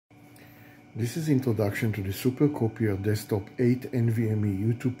This is introduction to the SuperCopier Desktop 8 NVMe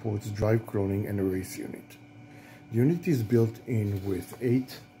U.2 ports drive cloning and erase unit. The unit is built in with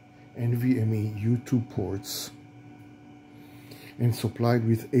 8 NVMe U.2 ports and supplied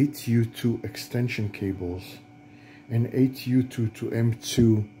with 8 U.2 extension cables and 8 U.2 to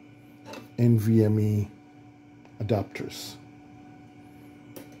M2 NVMe adapters.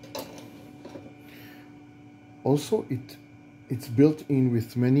 Also, it's built in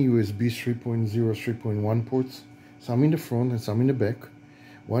with many USB 3.0, 3.1 ports, some in the front and some in the back,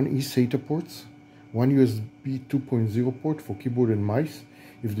 one eSATA ports, one USB 2.0 port for keyboard and mice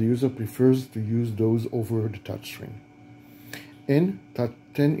if the user prefers to use those over the touchscreen, and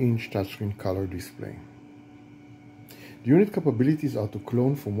 10-inch touchscreen color display. The unit capabilities are to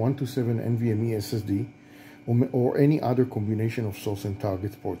clone from 1 to 7 NVMe SSD or any other combination of source and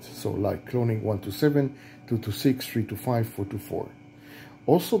target ports, so like cloning 1 to 7, 2 to 6, 3 to 5, 4 to 4.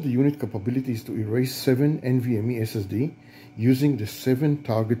 Also, the unit capability is to erase 7 NVMe SSD using the 7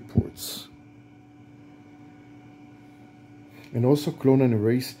 target ports, and also clone and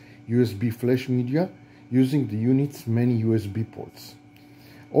erase USB flash media using the unit's many USB ports.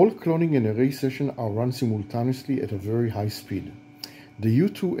 All cloning and erase sessions are run simultaneously at a very high speed. The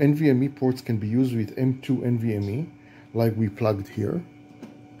U.2 NVMe ports can be used with M2 NVMe, like we plugged here.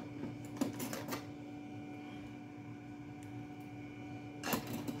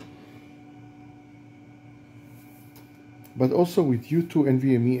 But also with U.2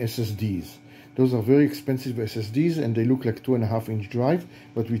 NVMe SSDs. Those are very expensive SSDs and they look like 2.5-inch drive,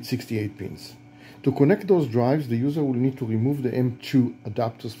 but with 68 pins. To connect those drives, the user will need to remove the M2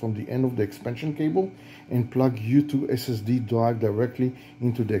 adapters from the end of the expansion cable and plug U.2 SSD drive directly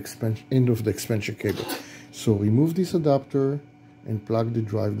into the end of the expansion cable. So remove this adapter and plug the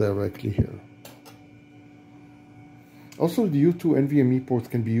drive directly here. Also, the U.2 NVMe ports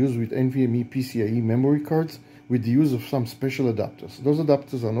can be used with NVMe PCIe memory cards with the use of some special adapters. Those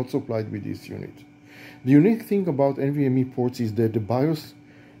adapters are not supplied with this unit. The unique thing about NVMe ports is that the BIOS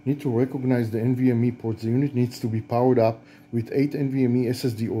need to recognize the NVMe ports. The unit needs to be powered up with 8 NVMe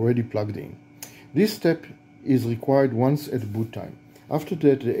SSD already plugged in. This step is required once at boot time. After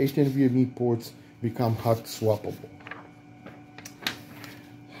that, the 8 NVMe ports become hot swappable.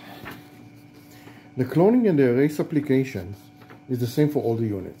 The cloning and the erase applications is the same for all the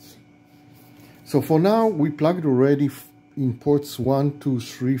units. So for now, we plugged already in ports 1, 2,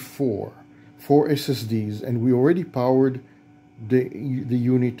 3, 4 SSDs, and we already powered the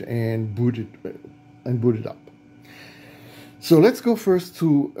unit and booted up. So let's go first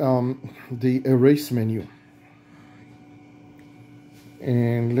to the erase menu,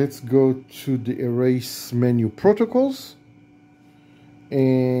 and let's go to the erase menu protocols,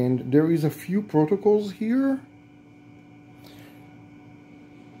 and there is a few protocols here.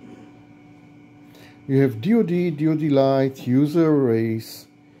 You have DoD, DoD Lite, user erase.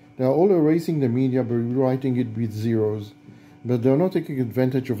 They are all erasing the media by rewriting it with zeros, but they are not taking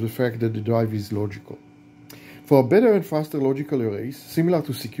advantage of the fact that the drive is logical. For a better and faster logical erase, similar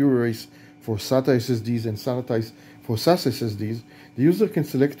to secure erase for SATA SSDs and sanitize for SAS SSDs, the user can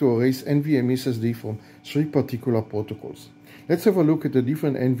select to erase NVMe SSD from 3 particular protocols. Let's have a look at the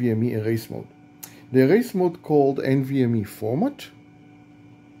different NVMe erase mode. The erase mode called NVMe Format,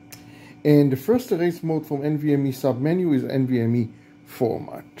 and the first erase mode from NVMe submenu is NVMe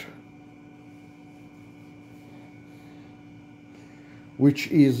Format, which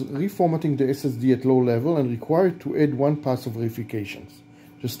is reformatting the SSD at low level and required to add 1 pass of verifications,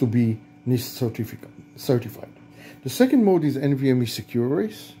 just to be NIST certified. The second mode is NVMe Secure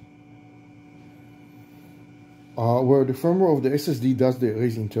Erase, where the firmware of the SSD does the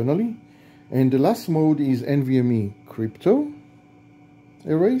erase internally. And the last mode is NVMe Crypto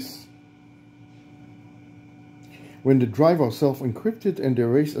Erase, when the drive are self-encrypted and the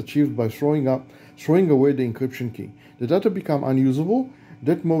erase achieved by throwing away the encryption key. The data become unusable.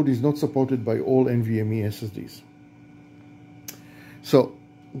 That mode is not supported by all NVMe SSDs. So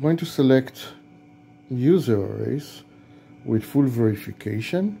I'm going to select user erase with full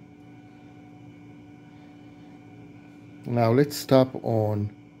verification. Now let's tap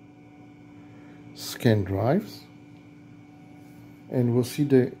on scan drives, and we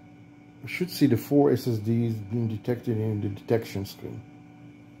should see the 4 SSDs being detected in the detection screen.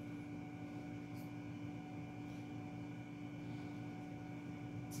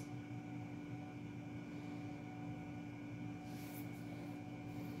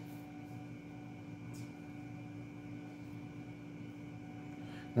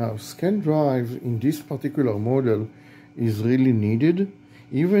 Now, scan drive in this particular model is really needed,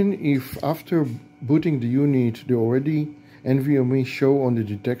 even if after booting the unit, the already NVMe show on the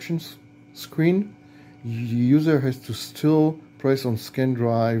detection screen, the user has to still press on scan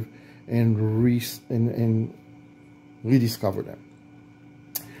drive and rediscover them.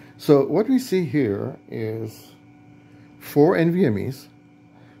 So what we see here is 4 NVMe's,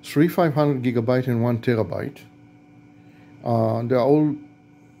 3 500 gigabyte and 1 terabyte. They're all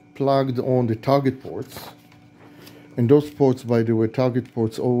plugged on the target ports, and those ports, by the way, target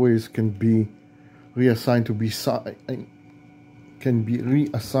ports always can be reassigned to be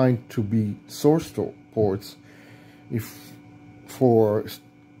source ports if for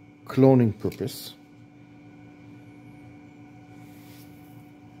cloning purpose.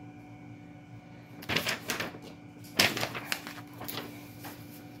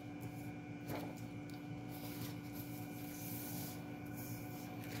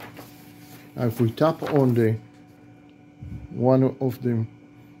 Now if we tap on the one of the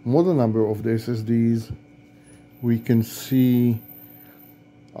model number of the SSDs, we can see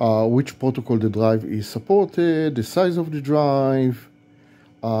which protocol the drive is supported, the size of the drive,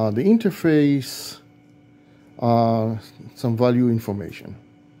 the interface, some value information.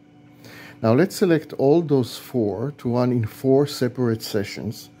 Now let's select all those 4 to run in 4 separate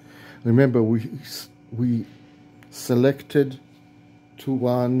sessions. Remember, we selected to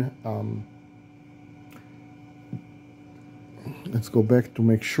run, let's go back to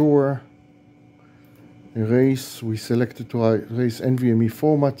make sure. Erase, we selected to erase NVMe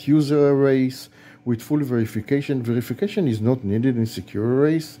format, user erase with full verification. Verification is not needed in secure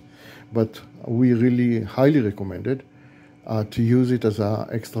erase, but we really highly recommend it to use it as an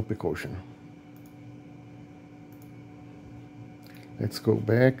extra precaution. Let's go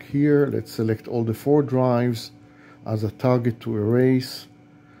back here. Let's select all the 4 drives as a target to erase.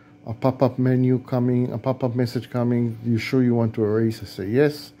 A pop-up menu coming, a pop-up message coming. You sure you want to erase? I say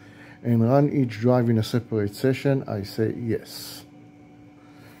yes. And run each drive in a separate session. I say yes.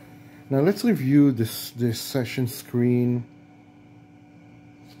 Now let's review this session screen.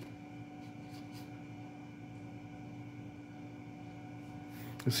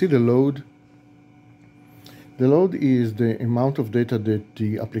 You see the load? The load is the amount of data that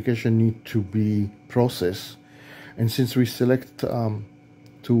the application needs to be processed. And since we select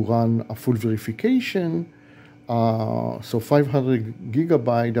to run a full verification, so 500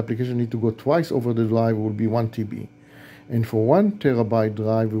 gigabyte, the application need to go twice over the drive, will be 1 TB. And for 1 terabyte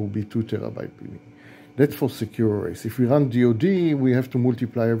drive, it will be 2 terabyte PB. That's for secure erase. If we run DoD, we have to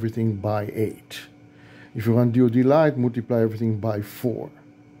multiply everything by 8. If you run DoD Lite, multiply everything by 4.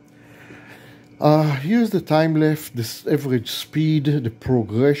 Here's the time left, this average speed, the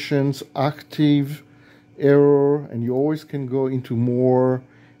progressions, active, error, and you always can go into more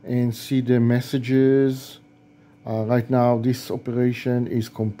and see the messages. Right now this operation is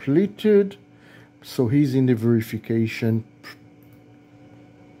completed, so he's in the verification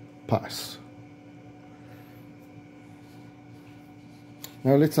pass.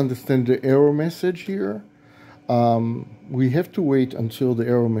 Now let's understand the error message here. We have to wait until the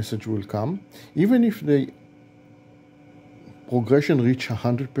error message will come. Even if the progression reach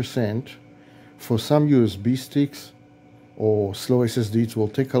 100%, for some USB sticks or slow SSD, it will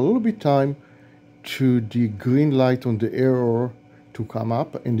take a little bit time to the green light on the error to come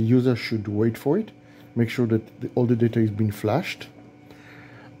up, and the user should wait for it. Make sure that all the data is being flashed.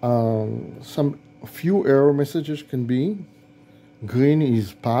 Few error messages can be: green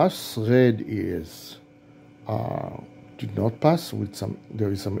is pass, red is did not pass, with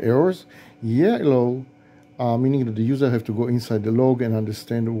there is some errors. Yellow, meaning that the user have to go inside the log and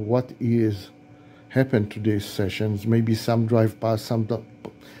understand what is happened to these sessions. Maybe some drive passed, some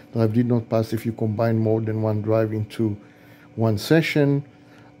drive did not pass if you combine more than one drive into one session.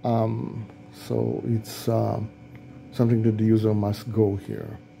 So it's something that the user must go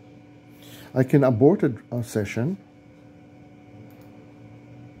here. I can abort a session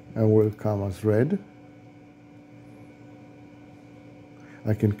and will come as red.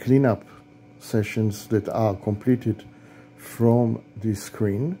 I can clean up sessions that are completed from this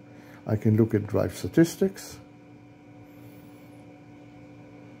screen. I can look at drive statistics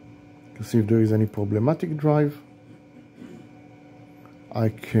to see if there is any problematic drive. I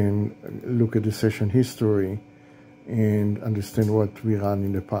can look at the session history and understand what we ran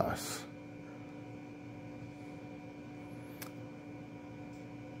in the past.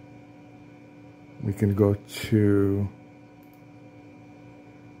 We can go to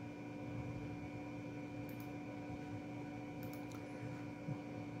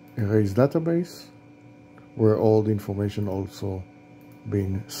erase database, where all the information also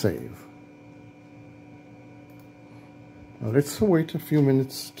been saved. Now let's wait a few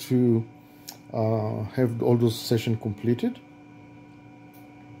minutes to have all those sessions completed.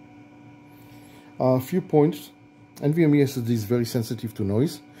 A few points. NVMe SSD is very sensitive to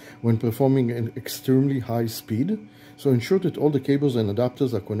noise when performing at extremely high speed, so ensure that all the cables and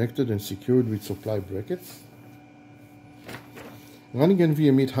adapters are connected and secured with supply brackets. Running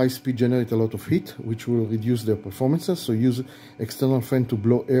NVMe at high speed generates a lot of heat, which will reduce their performances, so use external fan to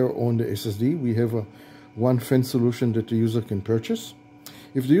blow air on the SSD. We have a one fan solution that the user can purchase.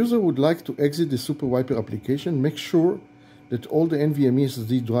 If the user would like to exit the SuperCopier application, make sure that all the NVMe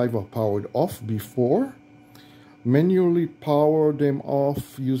SSD drives are powered off before. Manually power them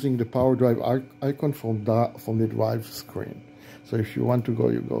off using the power drive icon from the drive screen. So if you want to go,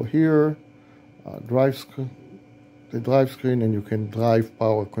 you go here, the drive screen, and you can drive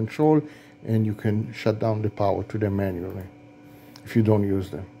power control, and you can shut down the power to them manually if you don't use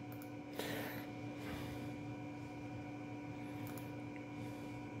them.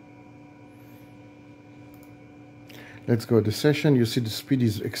 Let's go to the session. You see the speed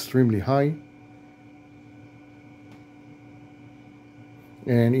is extremely high.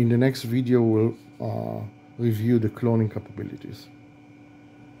 And in the next video, we'll review the cloning capabilities.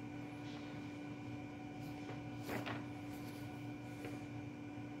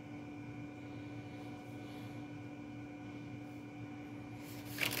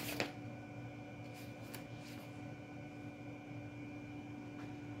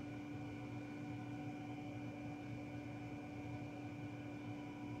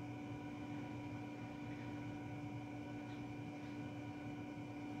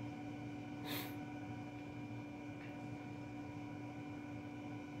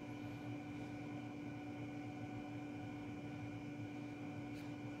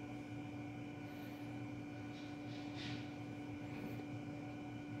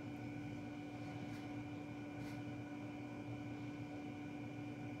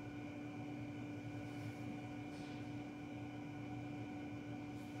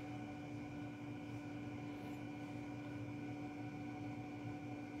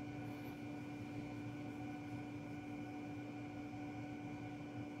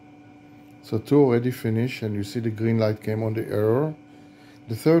 So two already finished, and you see the green light came on the error.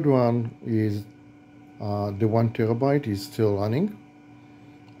 The third one is the 1 terabyte is still running,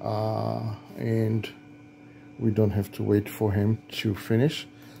 and we don't have to wait for him to finish,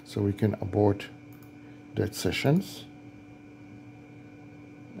 so we can abort that sessions.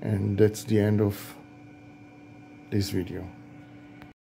 And that's the end of this video.